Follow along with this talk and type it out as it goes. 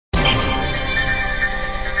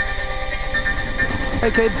Hey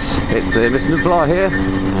kids, it's the Missing and Fly here.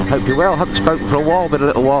 I hope you're well. Haven't spoken for a while, been a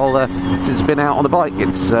little while since I've been out on the bike.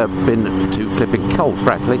 It's been too flipping cold,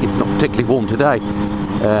 frankly. It's not particularly warm today.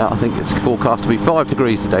 I think it's forecast to be 5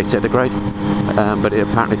 degrees today centigrade, but it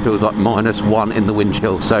apparently feels like -1 in the wind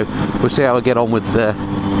chill. So we'll see how I get on with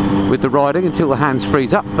the riding until the hands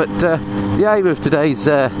freeze up. But the aim of today's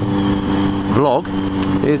vlog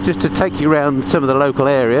is just to take you around some of the local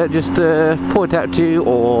area, just point out to you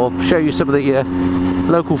or show you some of the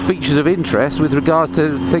local features of interest with regards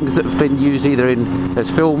to things that have been used either as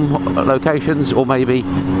film locations or maybe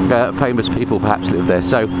famous people perhaps live there.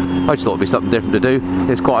 So I just thought it'd be something different to do.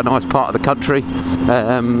 It's quite a nice part of the country,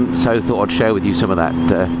 so I thought I'd share with you some of that.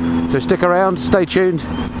 So stick around, stay tuned,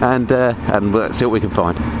 and let's see what we can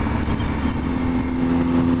find.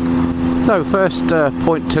 So first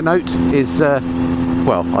point to note is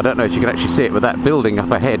well, I don't know if you can actually see it, but that building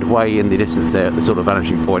up ahead, way in the distance there, at the sort of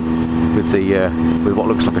vanishing point, with with what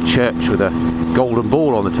looks like a church with a golden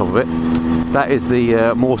ball on the top of it, that is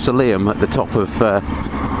the mausoleum at the top of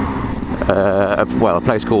well, a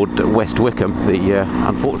place called West Wickham. The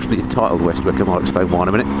unfortunately titled West Wickham. I'll explain why in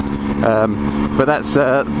a minute. But that's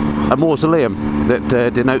a mausoleum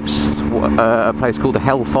that denotes a place called the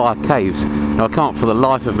Hellfire Caves. Now I can't for the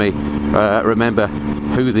life of me remember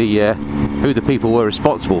who the people were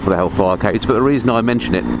responsible for the Hellfire Caves, but the reason I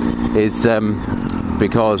mention it is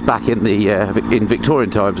because back in Victorian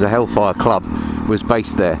times the Hellfire Club was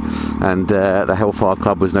based there, and the Hellfire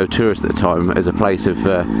Club was notorious at the time as a place of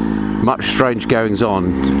much strange goings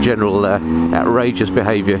on, general outrageous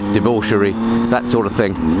behaviour, debauchery, that sort of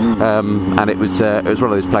thing, and it was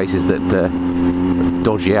one of those places that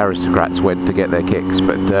dodgy aristocrats went to get their kicks.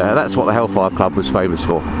 But that's what the Hellfire Club was famous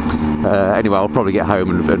for. Anyway, I'll probably get home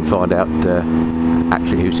and find out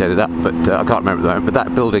actually who set it up, but I can't remember at the moment. But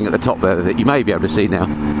that building at the top there that you may be able to see now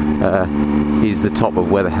is the top of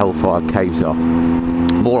where the Hellfire Caves are.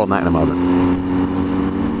 More on that in a moment.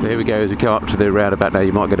 So here we go, as we come up to the roundabout now,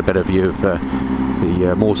 you might get a better view of the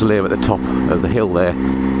mausoleum at the top of the hill there,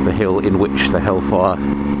 the hill in which the Hellfire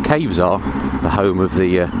Caves are, the home of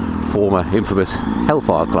the former infamous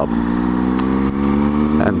Hellfire Club.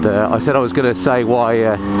 And I said I was going to say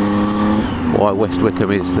why West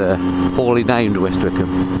Wickham is poorly named West Wickham,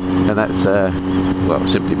 and that's well,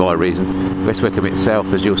 simply by reason. West Wickham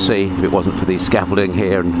itself, as you'll see, if it wasn't for the scaffolding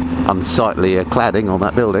here and unsightly cladding on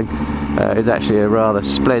that building, is actually a rather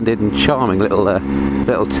splendid and charming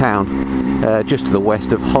little town just to the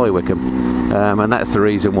west of High Wycombe, and that's the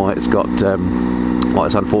reason why it's got why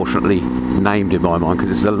it's unfortunately named in my mind,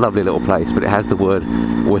 because it's a lovely little place, but it has the word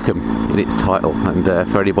Wickham in its title, and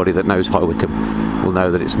for anybody that knows High Wycombe will know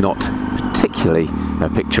that it's not particularly a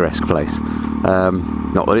picturesque place.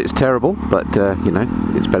 Not that it's terrible, but you know,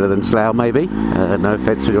 it's better than Slough maybe. No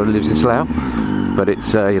offence to anyone who lives in Slough, but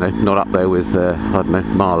it's you know, not up there with I don't know,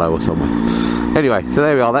 Marlow or somewhere. Anyway, so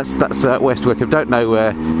there we are. That's West Wickham. Don't know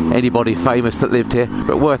anybody famous that lived here,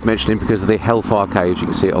 but worth mentioning because of the Hellfire Caves. You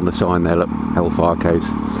can see it on the sign there. Look, Hellfire Caves.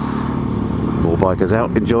 More bikers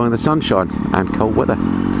out enjoying the sunshine and cold weather.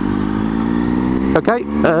 Okay,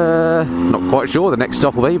 not quite sure the next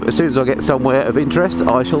stop will be, but as soon as I get somewhere of interest,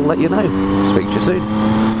 I shall let you know. Speak to you soon.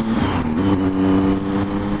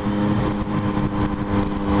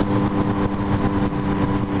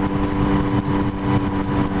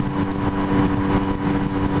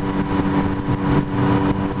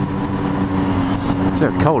 See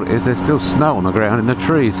how cold it is. There's still snow on the ground in the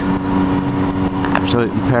trees.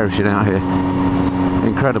 Absolutely perishing out here.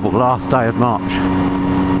 Incredible. Last day of March.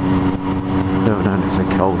 Never known it's so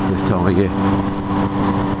cold this time of year.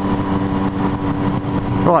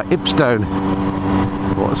 Right, Ibstone.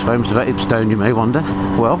 What's famous about Ibstone, you may wonder?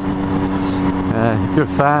 Well, if you're a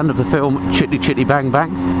fan of the film Chitty Chitty Bang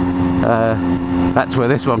Bang, that's where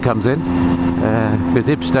this one comes in, because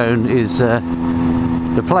Ibstone is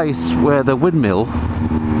the place where the windmill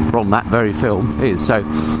from that very film is. So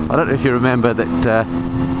I don't know if you remember that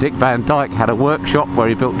Dick Van Dyke had a workshop where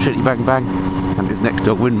he built Chitty Bang Bang, and it was next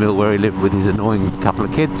to a windmill where he lived with his annoying couple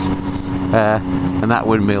of kids, and that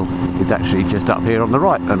windmill is actually just up here on the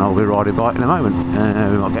right, and I'll be riding by it in a moment.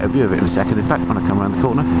 We might get a view of it in a second, in fact, when I come around the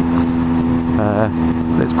corner.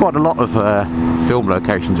 There's quite a lot of film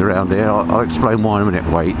locations around here. I'll explain why in a minute.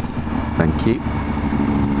 Wait, thank you.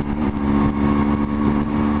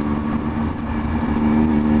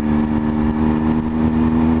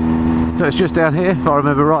 So it's just down here, if I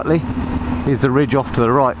remember rightly, is the ridge off to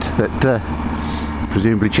the right that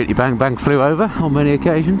presumably Chitty Bang Bang flew over on many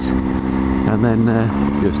occasions, and then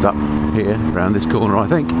just up here around this corner, I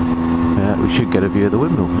think we should get a view of the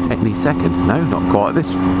windmill any second. No, not quite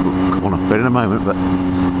this corner, but in a moment. But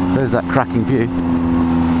there's that cracking view.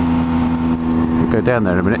 go down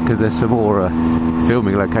there in a minute because there's some more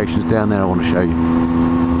filming locations down there I want to show you.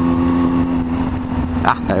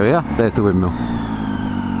 Ah, there we are. There's the windmill.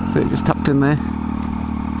 See it just tucked in there?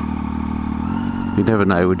 You'd never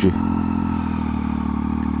know, would you?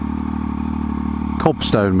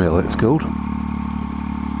 Cobstone Mill it's called.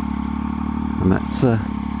 And that's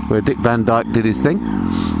where Dick Van Dyke did his thing.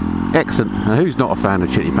 Excellent. And who's not a fan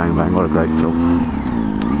of Chitty Bang Bang? What a great film.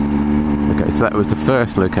 Okay, so that was the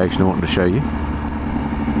first location I wanted to show you.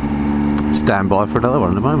 Stand by for another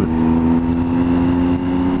one in a moment.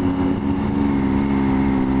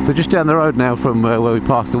 So just down the road now from where we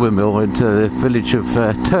passed the windmill into the village of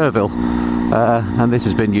Turville, and this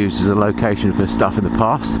has been used as a location for stuff in the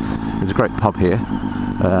past. There's a great pub here,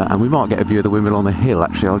 and we might get a view of the windmill on the hill.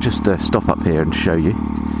 Actually, I'll just stop up here and show you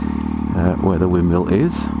where the windmill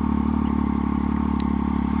is.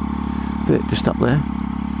 See it just up there?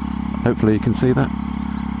 Hopefully you can see that.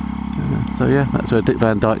 So yeah, that's where Dick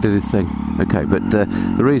Van Dyke did his thing. Okay, but the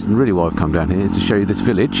reason really why I've come down here is to show you this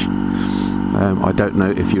village. I don't know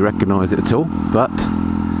if you recognise it at all, but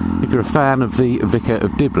if you're a fan of the Vicar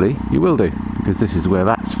of Dibley, you will do, because this is where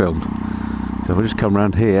that's filmed. So we'll just come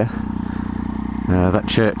round here. That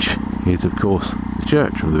church is of course the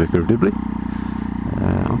church of the Vicar of Dibley.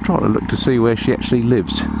 I'm trying to look to see where she actually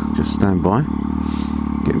lives. Just stand by.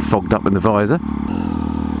 Getting fogged up in the visor.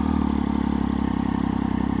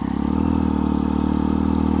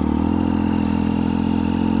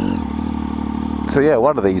 So yeah,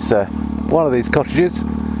 one of these cottages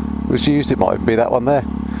was used. It might be that one there.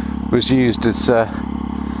 Was used as the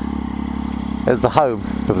home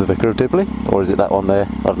of the Vicar of Dibley, or is it that one there?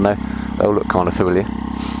 I don't know. They all look kind of familiar.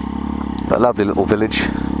 That lovely little village,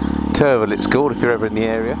 Turville it's called, if you're ever in the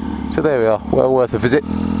area. So there we are. Well worth a visit.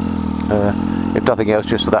 If nothing else,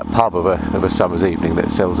 just for that pub of a summer's evening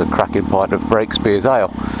that sells a cracking pint of Breakspear's ale,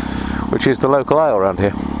 which is the local ale around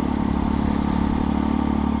here.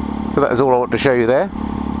 So that is all I want to show you there.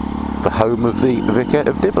 The home of the Vicar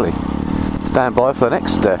of Dibley. Stand by for the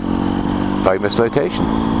next famous location.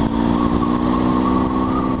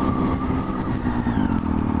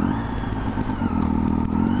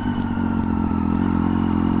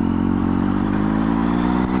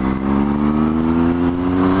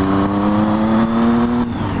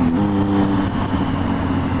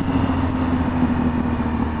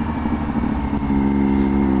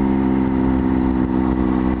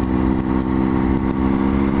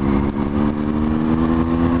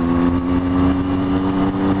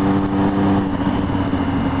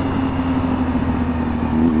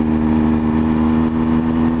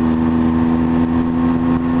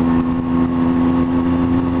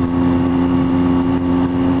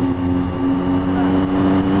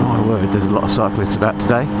 There's a lot of cyclists about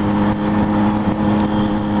today.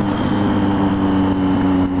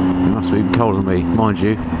 It must be colder than me. Mind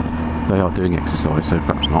you, they are doing exercise, so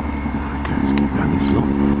perhaps not. Okay, let's keep going this along.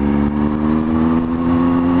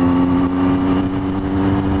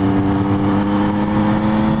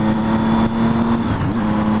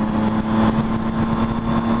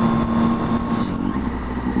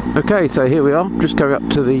 Okay, so here we are, just going up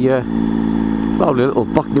to the lovely little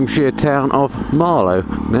Buckinghamshire town of Marlow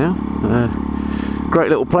now. Great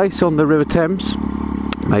little place on the River Thames.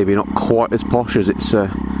 Maybe not quite as posh as its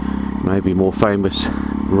maybe more famous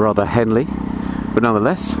Rother Henley, but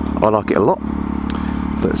nonetheless I like it a lot.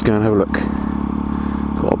 So let's go and have a look.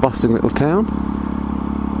 Got a bustling little town,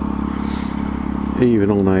 even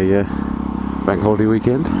on a bank holiday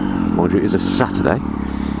weekend. Mind you, it is a Saturday.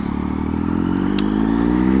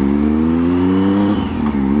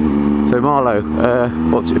 So Marlow,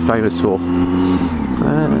 what's it famous for?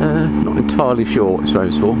 Not entirely sure what it's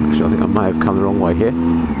famous for. Actually, I think I may have come the wrong way here.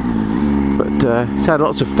 But it's had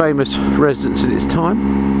lots of famous residents in its time.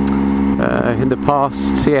 In the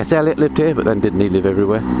past, C.S. Eliot lived here, but then didn't he live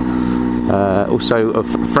everywhere? Also of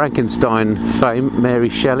Frankenstein fame, Mary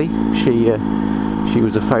Shelley. She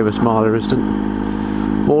was a famous Marlow resident.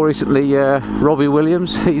 More recently, Robbie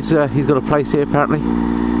Williams. He's got a place here apparently,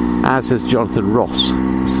 as has Jonathan Ross.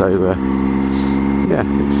 So yeah,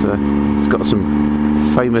 it's got some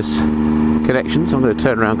famous connections. I'm going to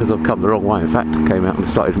turn around because I've come the wrong way. In fact, I came out on a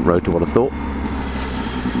slightly different road to what I thought.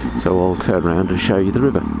 So I'll turn around and show you the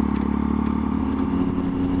river.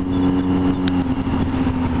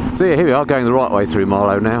 So yeah, here we are going the right way through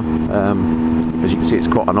Marlow now. As you can see, it's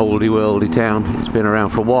quite an oldie worldy town. It's been around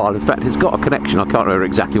for a while. In fact, it's got a connection, I can't remember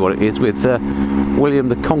exactly what it is, with William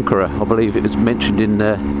the Conqueror. I believe it was mentioned in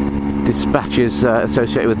dispatches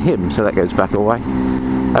associated with him, so that goes back a way.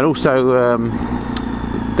 And also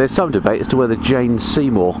there's some debate as to whether Jane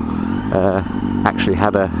Seymour actually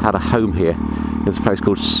had a home here. there's a place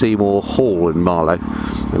called Seymour Hall in Marlow,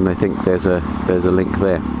 and they think there's a link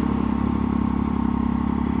there.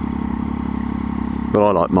 But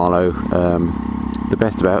I like Marlow the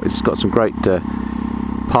best about it. It's got some great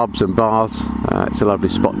pubs and bars. It's a lovely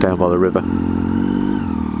spot down by the river.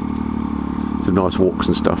 Some nice walks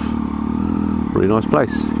and stuff. Really nice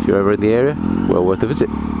place. If you're ever in the area, well worth a visit.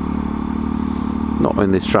 Not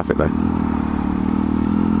in this traffic though.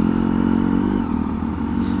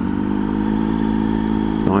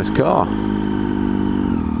 Nice car.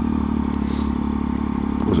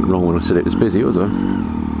 Wasn't wrong when I said it was busy, was I?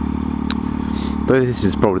 Though this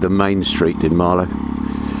is probably the main street in Marlow,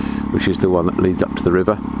 which is the one that leads up to the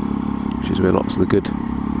river, which is where lots of the good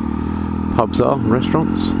pubs are and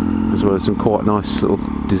restaurants, as well as some quite nice little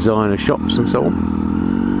designer shops and so on.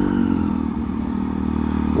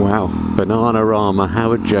 Wow, Bananarama,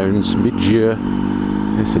 Howard Jones, Midjeur.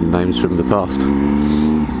 There's some names from the past.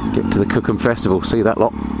 Get to the Cookham Festival, see that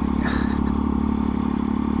lot.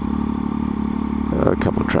 A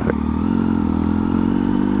couple of traffic.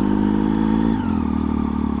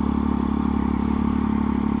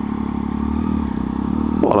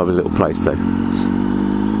 What a lovely little place though.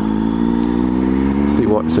 See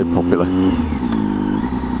why it's so popular.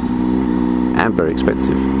 And very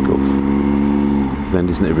expensive, of course. Then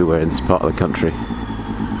isn't everywhere in this part of the country.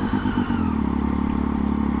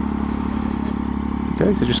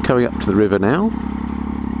 Okay, so just coming up to the river now.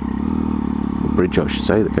 A bridge, I should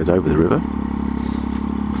say, that goes over the river.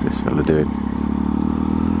 What's this fella doing?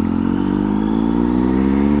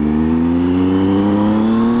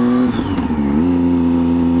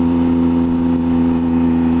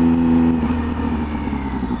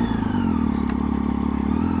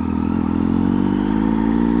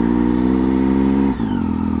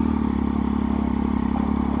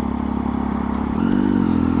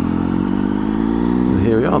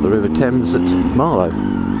 Here we are, the River Thames at Marlow.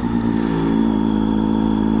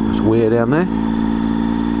 It's weir down there.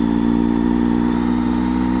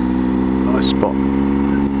 Nice spot.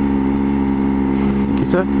 Thank you,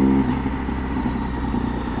 sir.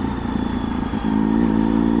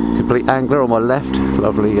 Complete Angler on my left.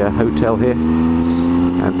 Lovely hotel here.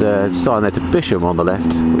 And a sign there to Bisham on the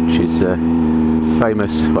left, which is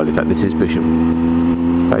famous. Well, in fact, this is Bisham.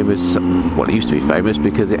 Famous, well, it used to be famous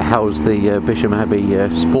because it housed the Bisham Abbey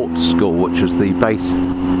Sports School, which was the base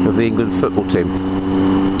of the England football team.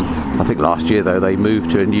 I think last year though they moved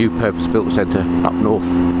to a new purpose-built centre up north,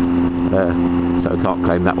 so I can't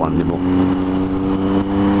claim that one anymore.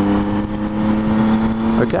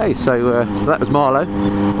 Okay, so that was Marlow.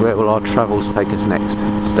 Where will our travels take us next?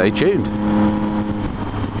 Stay tuned.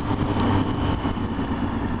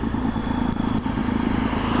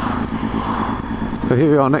 So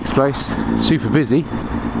here we are, next place. Super busy.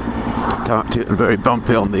 Come up to it and very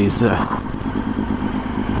bumpy on these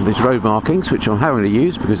road markings, which I'm having to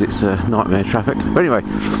use because it's nightmare traffic. But anyway,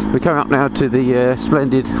 we're coming up now to the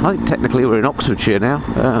splendid, I think technically we're in Oxfordshire now,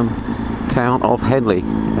 town of Henley.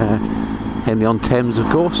 Henley on Thames, of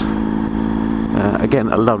course. Again,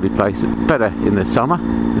 a lovely place. Better in the summer.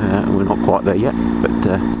 We're not quite there yet, but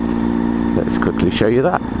let's quickly show you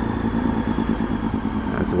that.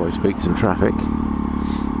 As always, beat some traffic.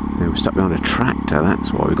 They were stuck behind a tractor,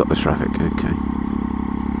 that's why we got the traffic. Okay.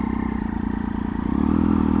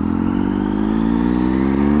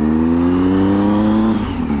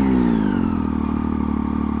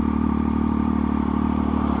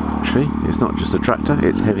 Actually, it's not just a tractor,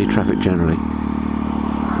 it's heavy traffic generally.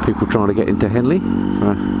 People trying to get into Henley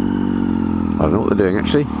for, I don't know what they're doing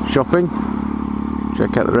actually. Shopping,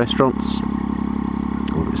 check out the restaurants,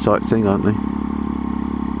 all a bit sightseeing, aren't they?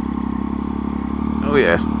 Oh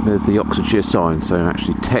yeah, there's the Oxfordshire sign, so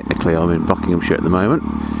actually technically I'm in Buckinghamshire at the moment.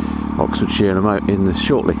 Oxfordshire in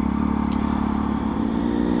shortly.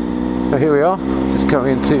 So here we are, just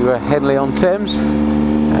coming into Henley on Thames,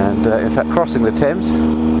 and in fact crossing the Thames.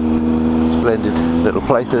 Splendid little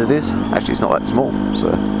place that it is. Actually it's not that small, so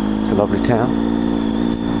it's a lovely town.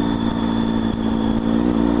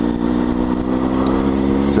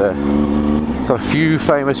 It's got a few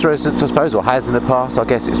famous residents, I suppose, or has in the past. I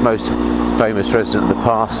guess its most famous resident of the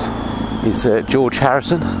past is George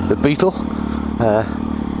Harrison, the Beatle.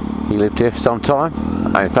 He lived here for some time.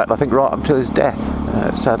 In fact, I think right up until his death.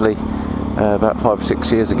 Sadly, about 5 or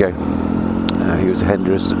 6 years ago. He was a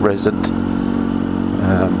Henley resident.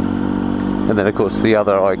 And then, of course, the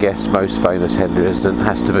other, I guess, most famous Henley resident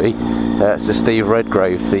has to be Sir Steve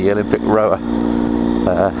Redgrave, the Olympic rower.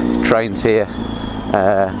 Trains here.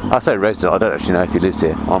 I say resident, I don't actually know if he lives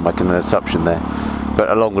here. I'm making an assumption there. But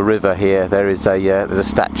along the river here, there is there's a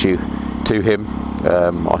statue to him.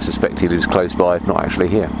 I suspect he lives close by, if not actually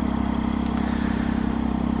here.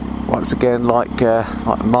 once again, like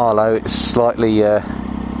Marlow, it's slightly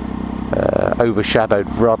overshadowed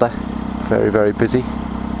brother. Very, very busy,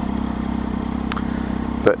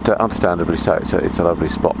 but understandably so. It's a lovely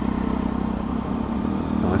spot.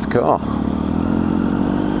 Nice car.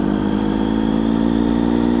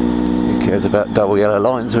 Who cares about double yellow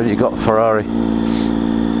lines when you've got Ferrari?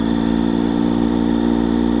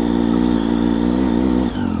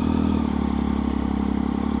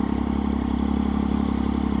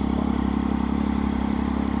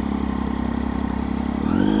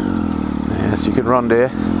 Yes, you can run,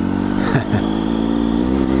 dear.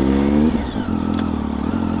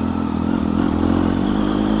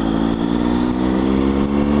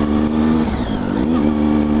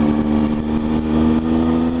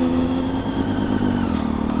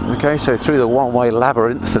 Okay, so through the one-way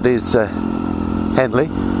labyrinth that is Henley.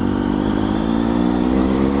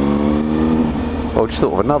 Well, I just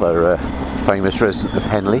thought of another famous resident of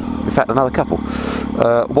Henley. In fact, another couple.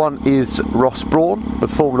 One is Ross Brawn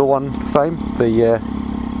of Formula One fame, the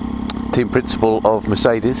team principal of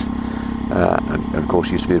Mercedes, and of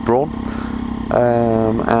course used to be at Brawn.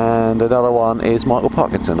 And another one is Michael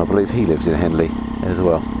Parkinson. I believe he lives in Henley as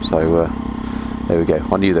well. So there we go.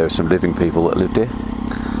 I knew there were some living people that lived here.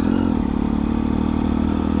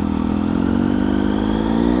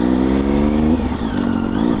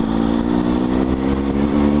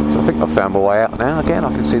 I've found my way out now. Again, I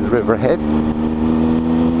can see the river ahead.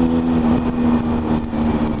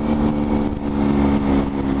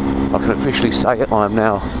 I can officially say it, I am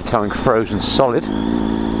now becoming frozen solid.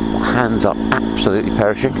 My hands are absolutely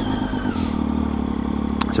perishing.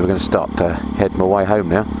 So we're going to start heading my way home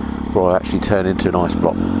now, before I actually turn into an ice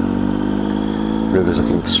block. The river's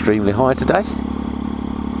looking extremely high today.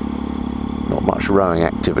 Not much rowing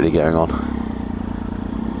activity going on.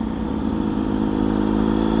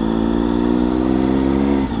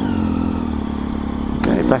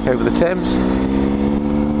 Back over the Thames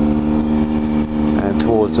and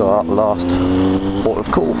towards our last port of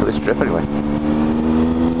call for this trip anyway.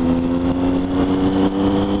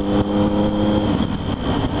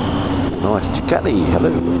 Nice Ducati,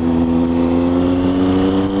 hello.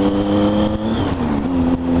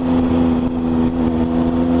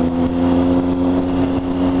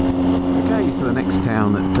 Okay, so the next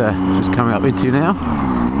town that just coming up into now.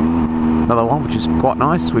 Another one which is quite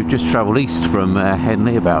nice. We've just travelled east from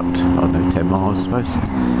Henley, about, I don't know, 10 miles I suppose,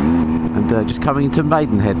 and just coming into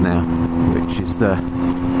Maidenhead now, which is the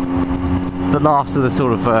last of the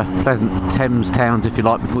sort of pleasant Thames towns, if you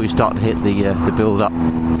like, before you start to hit the build up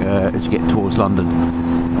as you get towards London.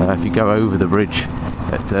 If you go over the bridge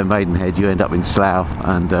at Maidenhead, you end up in Slough,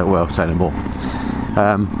 and well, say no more.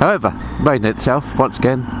 However, Maidenhead itself, once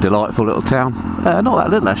again, delightful little town. Not that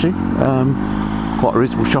little actually. Quite a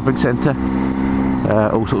reasonable shopping centre,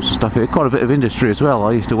 all sorts of stuff here, quite a bit of industry as well.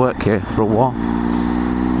 I used to work here for a while.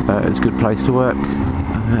 It's a good place to work,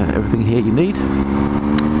 everything here you need,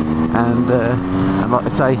 and like I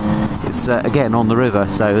say, it's again on the river,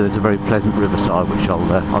 so there's a very pleasant riverside which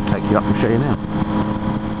I'll take you up and show you now.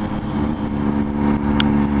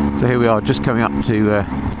 So here we are, just coming up to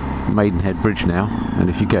Maidenhead Bridge now,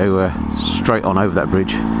 and if you go straight on over that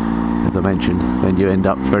bridge, as I mentioned, then you end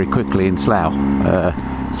up very quickly in Slough,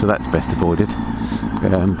 so that's best avoided.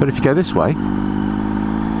 But if you go this way,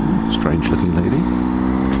 strange looking lady,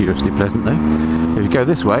 curiously pleasant though. If you go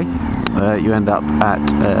this way, you end up at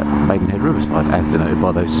Maidenhead Riverside, as denoted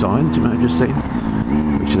by those signs you may have just seen,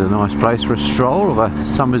 which is a nice place for a stroll of a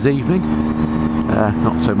summer's evening.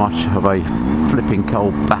 Not so much of a flipping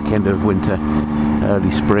cold back end of winter,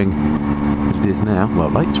 early spring as it is now. Well,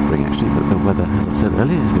 late spring actually, but the weather, as I said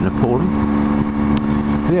earlier, has been appalling.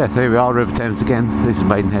 So yeah, so here we are, River Thames again. This is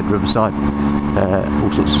Maidenhead Riverside.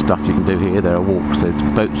 All sorts of stuff you can do here. There are walks, there's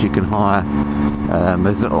boats you can hire.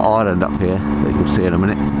 There's a little island up here that you'll see in a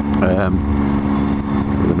minute,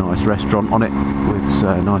 with a nice restaurant on it, with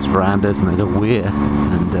nice verandas, and there's a weir,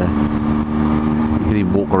 and you can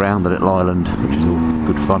even walk around the little island, which is all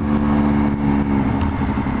good fun.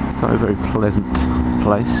 So a very pleasant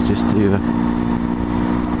place just to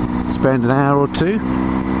spend an hour or two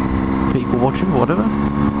people watching or whatever.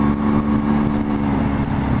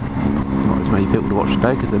 Not as many people to watch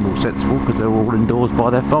today because they're more sensible, because they're all indoors by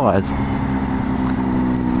their fires.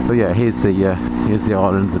 So yeah, here's the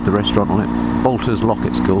island with the restaurant on it. Bolter's Lock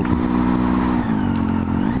it's called.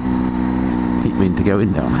 Keep meaning to go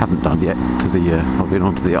in there. I haven't done yet to the I've been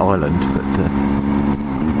onto the island, but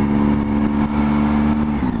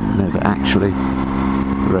never actually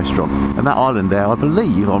the restaurant. And that island there, I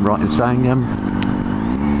believe I'm right in saying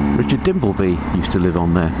Richard Dimbleby used to live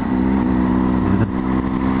on there.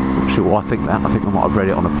 Not sure. I think I might have read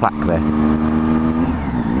it on a plaque there.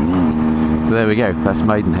 So there we go, that's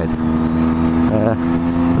Maidenhead.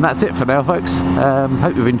 And that's it for now, folks.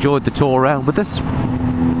 Hope you've enjoyed the tour around with us.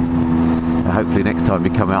 Hopefully next time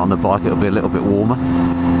you come out on the bike it'll be a little bit warmer.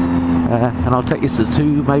 And I'll take you to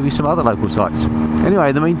maybe some other local sites. Anyway,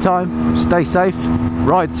 in the meantime, stay safe,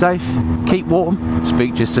 ride safe, keep warm,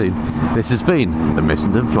 speak to you soon. This has been the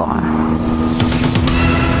Missenden Flyer.